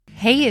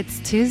Hey, it's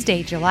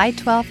Tuesday, July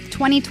 12th,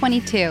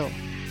 2022.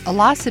 A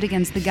lawsuit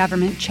against the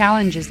government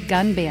challenges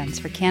gun bans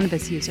for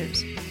cannabis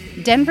users.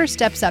 Denver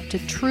steps up to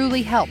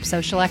truly help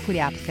social equity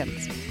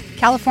applicants.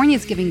 California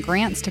is giving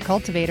grants to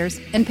cultivators,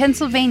 and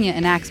Pennsylvania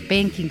enacts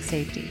banking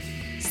safety.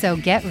 So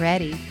get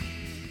ready.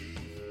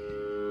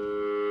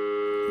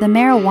 The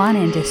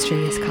marijuana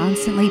industry is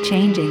constantly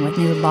changing with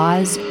new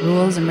laws,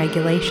 rules, and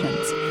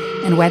regulations.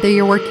 And whether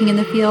you're working in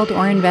the field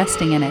or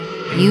investing in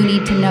it, you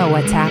need to know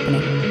what's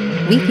happening.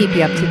 We keep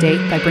you up to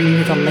date by bringing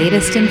you the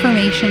latest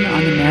information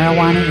on the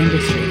marijuana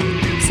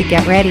industry. So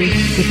get ready,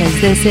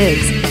 because this is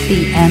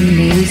the M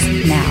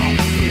News Now.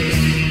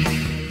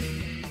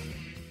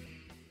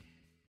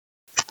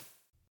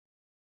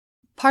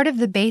 Part of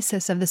the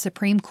basis of the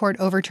Supreme Court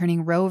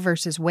overturning Roe v.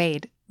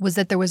 Wade was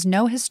that there was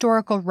no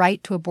historical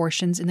right to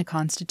abortions in the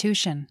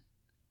Constitution.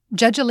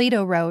 Judge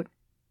Alito wrote,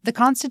 "The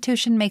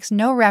Constitution makes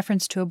no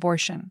reference to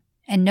abortion,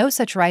 and no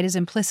such right is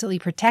implicitly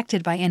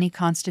protected by any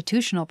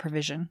constitutional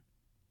provision."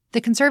 The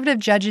conservative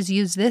judges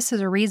used this as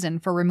a reason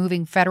for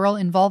removing federal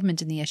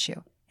involvement in the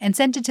issue and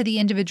sent it to the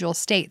individual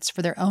states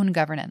for their own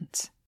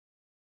governance.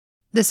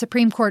 The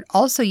Supreme Court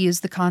also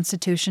used the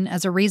Constitution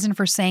as a reason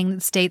for saying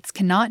that states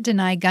cannot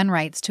deny gun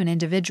rights to an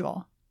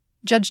individual.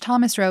 Judge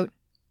Thomas wrote,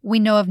 "We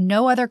know of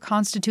no other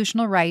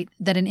constitutional right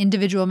that an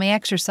individual may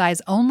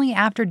exercise only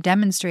after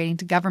demonstrating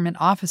to government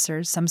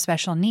officers some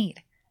special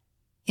need.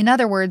 In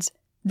other words,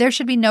 there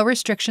should be no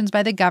restrictions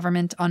by the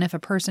government on if a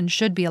person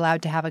should be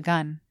allowed to have a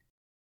gun."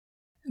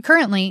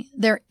 Currently,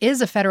 there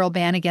is a federal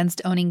ban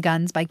against owning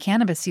guns by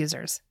cannabis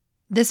users.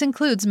 This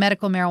includes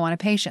medical marijuana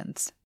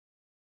patients.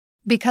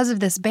 Because of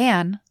this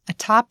ban, a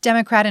top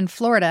Democrat in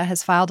Florida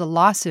has filed a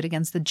lawsuit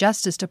against the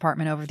Justice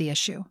Department over the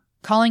issue,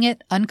 calling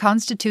it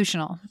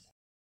unconstitutional.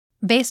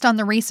 Based on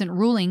the recent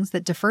rulings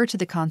that defer to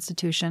the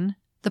Constitution,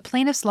 the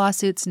plaintiffs'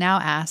 lawsuits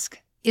now ask,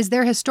 is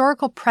there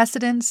historical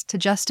precedence to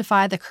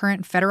justify the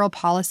current federal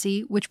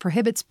policy which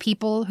prohibits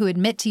people who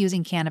admit to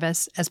using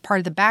cannabis as part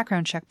of the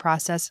background check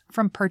process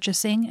from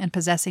purchasing and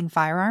possessing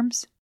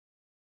firearms?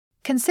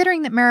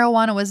 Considering that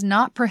marijuana was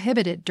not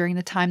prohibited during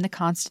the time the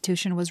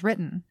Constitution was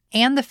written,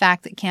 and the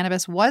fact that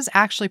cannabis was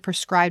actually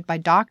prescribed by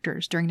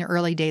doctors during the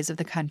early days of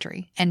the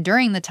country, and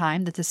during the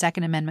time that the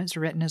Second Amendment was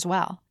written as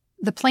well,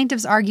 the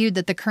plaintiffs argued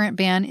that the current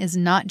ban is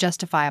not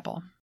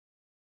justifiable.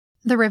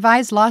 The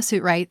revised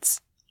lawsuit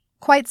writes,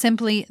 "Quite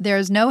simply, there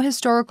is no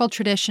historical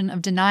tradition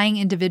of denying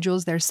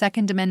individuals their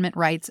Second Amendment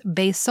rights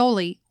based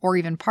solely, or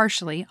even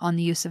partially, on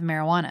the use of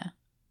marijuana.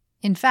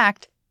 In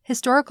fact,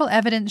 historical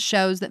evidence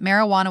shows that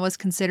marijuana was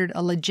considered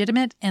a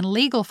legitimate and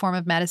legal form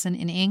of medicine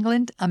in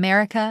England,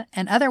 America,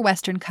 and other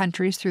Western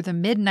countries through the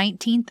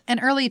mid-19th and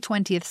early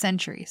 20th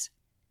centuries.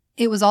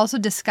 It was also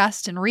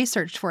discussed and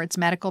researched for its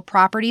medical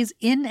properties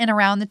in and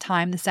around the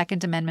time the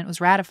Second Amendment was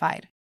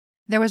ratified.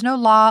 There was no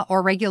law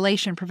or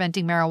regulation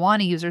preventing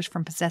marijuana users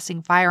from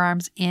possessing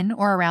firearms in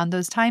or around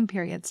those time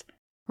periods.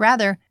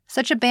 Rather,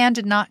 such a ban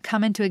did not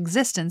come into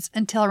existence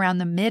until around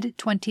the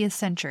mid-20th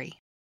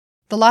century."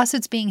 The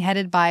lawsuit's being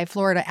headed by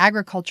Florida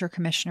Agriculture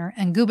Commissioner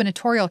and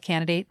gubernatorial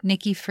candidate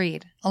Nikki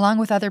Fried, along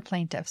with other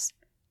plaintiffs.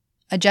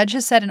 A judge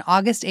has set an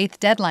August 8th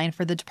deadline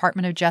for the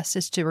Department of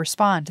Justice to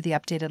respond to the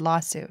updated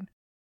lawsuit.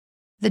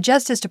 The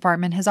Justice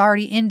Department has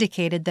already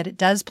indicated that it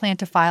does plan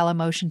to file a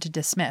motion to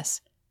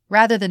dismiss,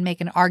 rather than make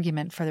an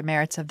argument for the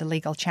merits of the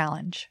legal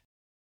challenge.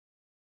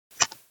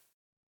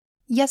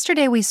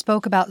 Yesterday we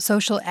spoke about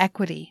social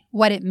equity,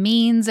 what it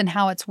means and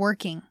how it's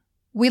working.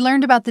 We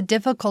learned about the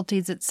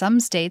difficulties that some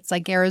states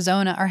like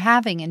Arizona are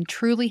having in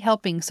truly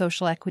helping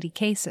social equity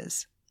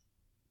cases.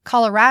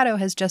 Colorado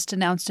has just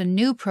announced a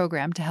new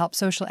program to help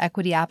social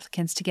equity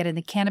applicants to get in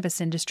the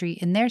cannabis industry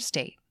in their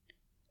state.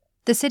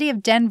 The city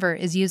of Denver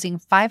is using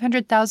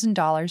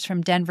 $500,000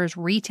 from Denver's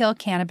retail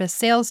cannabis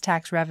sales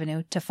tax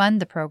revenue to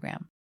fund the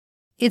program.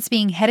 It's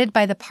being headed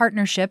by the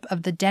partnership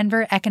of the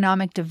Denver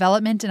Economic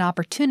Development and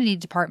Opportunity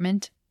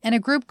Department and a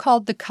group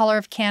called The Color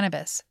of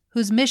Cannabis,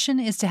 whose mission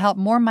is to help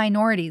more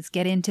minorities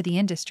get into the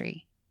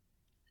industry.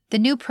 The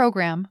new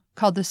program,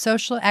 called the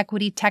Social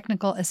Equity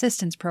Technical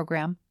Assistance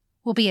Program,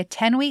 will be a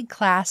 10-week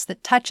class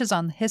that touches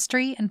on the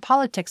history and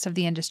politics of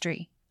the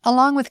industry,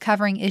 along with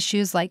covering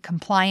issues like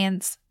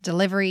compliance,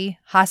 delivery,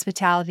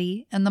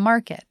 hospitality, and the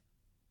market.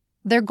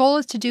 Their goal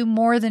is to do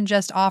more than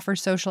just offer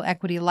social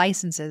equity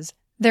licenses.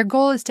 Their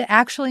goal is to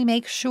actually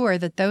make sure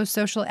that those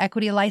social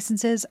equity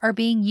licenses are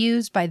being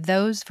used by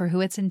those for who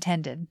it's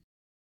intended.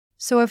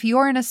 So if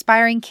you're an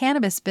aspiring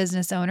cannabis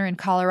business owner in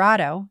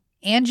Colorado,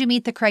 and you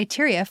meet the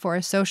criteria for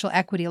a social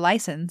equity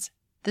license,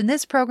 then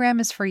this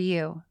program is for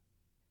you.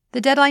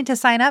 The deadline to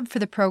sign up for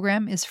the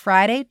program is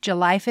Friday,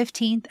 July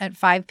 15th at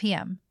 5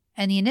 p.m.,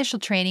 and the initial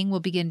training will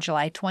begin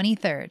July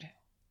 23rd.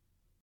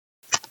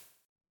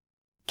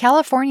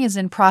 California is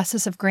in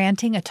process of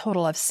granting a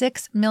total of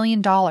 $6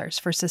 million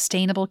for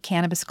sustainable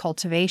cannabis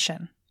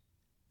cultivation.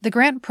 The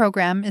grant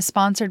program is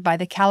sponsored by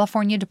the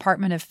California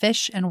Department of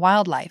Fish and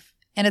Wildlife,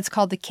 and it's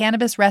called the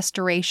Cannabis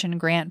Restoration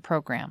Grant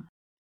Program.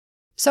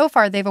 So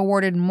far, they've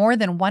awarded more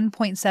than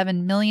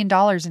 $1.7 million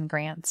in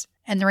grants,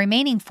 and the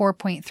remaining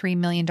 $4.3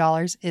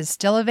 million is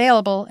still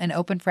available and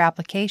open for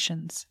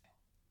applications.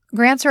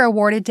 Grants are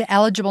awarded to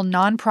eligible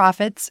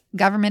nonprofits,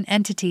 government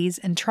entities,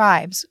 and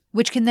tribes,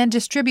 which can then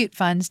distribute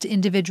funds to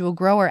individual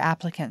grower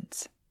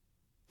applicants.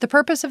 The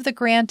purpose of the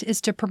grant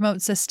is to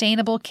promote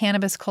sustainable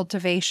cannabis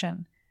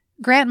cultivation.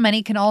 Grant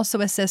money can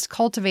also assist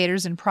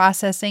cultivators in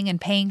processing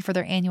and paying for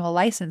their annual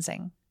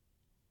licensing.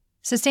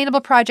 Sustainable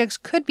projects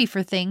could be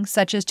for things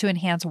such as to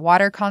enhance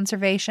water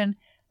conservation,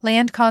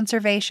 land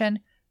conservation,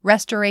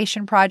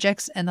 restoration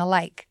projects, and the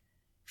like.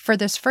 For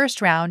this first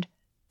round,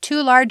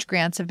 2 large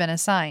grants have been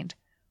assigned.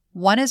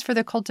 One is for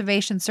the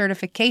Cultivation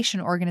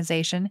Certification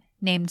Organization,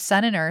 named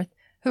Sun and Earth,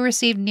 who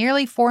received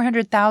nearly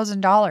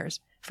 $400,000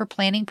 for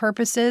planning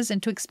purposes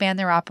and to expand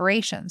their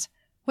operations,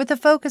 with a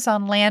focus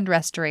on land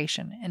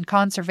restoration and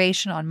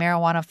conservation on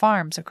marijuana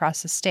farms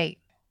across the state.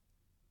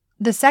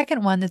 The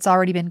second one that's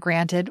already been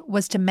granted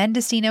was to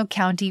Mendocino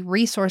County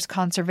Resource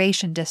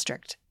Conservation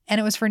District, and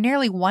it was for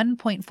nearly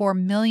 $1.4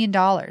 million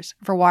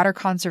for water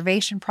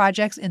conservation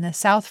projects in the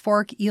South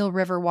Fork Eel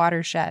River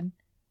watershed.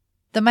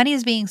 The money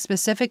is being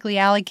specifically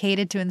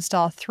allocated to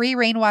install 3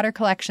 rainwater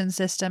collection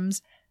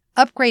systems,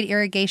 upgrade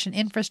irrigation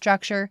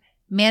infrastructure,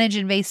 manage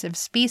invasive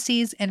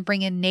species, and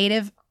bring in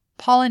native,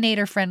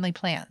 pollinator-friendly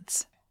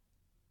plants.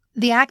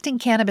 The acting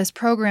cannabis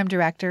program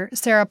director,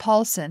 Sarah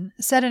Paulson,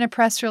 said in a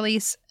press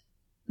release,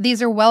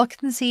 "These are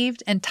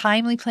well-conceived and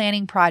timely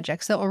planning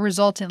projects that will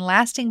result in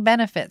lasting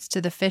benefits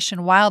to the fish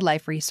and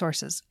wildlife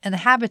resources and the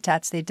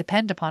habitats they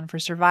depend upon for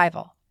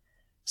survival.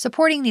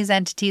 Supporting these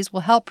entities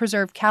will help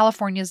preserve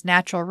California's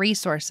natural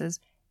resources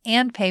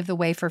and pave the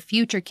way for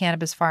future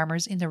cannabis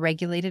farmers in the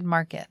regulated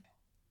market."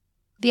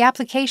 The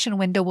application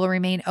window will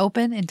remain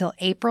open until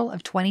April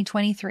of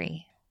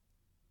 2023.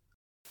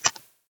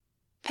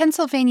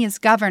 Pennsylvania's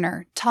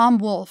governor, Tom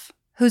Wolf,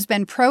 who's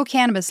been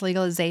pro-cannabis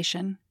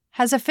legalization,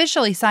 has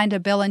officially signed a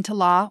bill into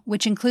law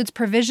which includes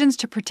provisions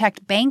to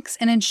protect banks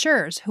and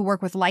insurers who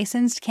work with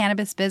licensed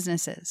cannabis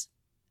businesses.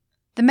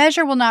 The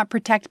measure will not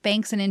protect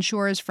banks and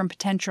insurers from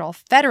potential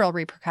federal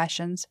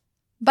repercussions,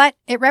 but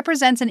it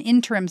represents an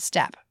interim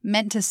step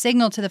meant to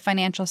signal to the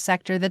financial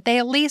sector that they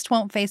at least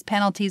won't face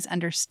penalties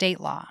under state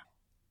law.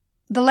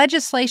 The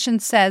legislation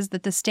says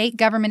that the state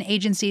government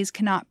agencies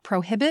cannot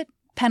prohibit,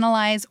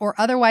 penalize, or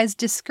otherwise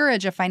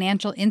discourage a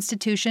financial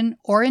institution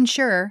or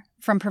insurer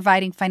from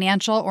providing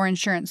financial or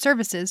insurance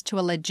services to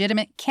a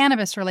legitimate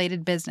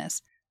cannabis-related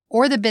business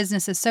or the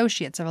business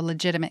associates of a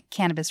legitimate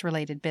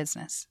cannabis-related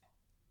business.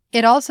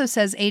 It also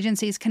says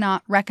agencies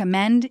cannot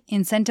recommend,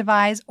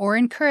 incentivize, or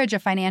encourage a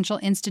financial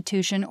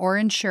institution or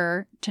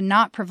insurer to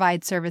not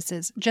provide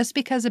services just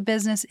because a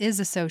business is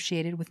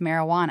associated with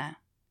marijuana.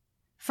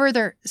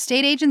 Further,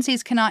 state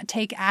agencies cannot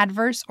take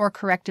adverse or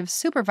corrective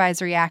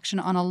supervisory action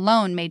on a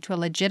loan made to a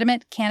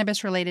legitimate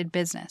cannabis-related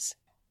business.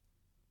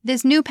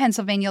 This new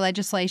Pennsylvania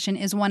legislation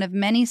is one of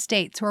many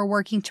states who are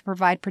working to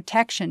provide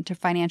protection to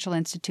financial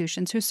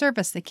institutions who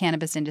service the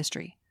cannabis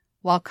industry,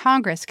 while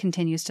Congress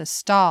continues to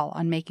stall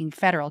on making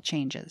federal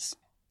changes.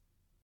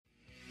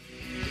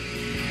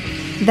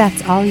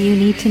 That's all you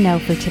need to know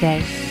for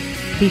today.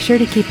 Be sure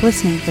to keep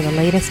listening for the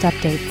latest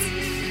updates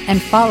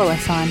and follow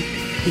us on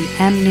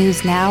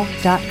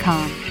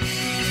themnewsnow.com.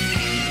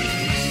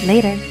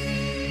 Later.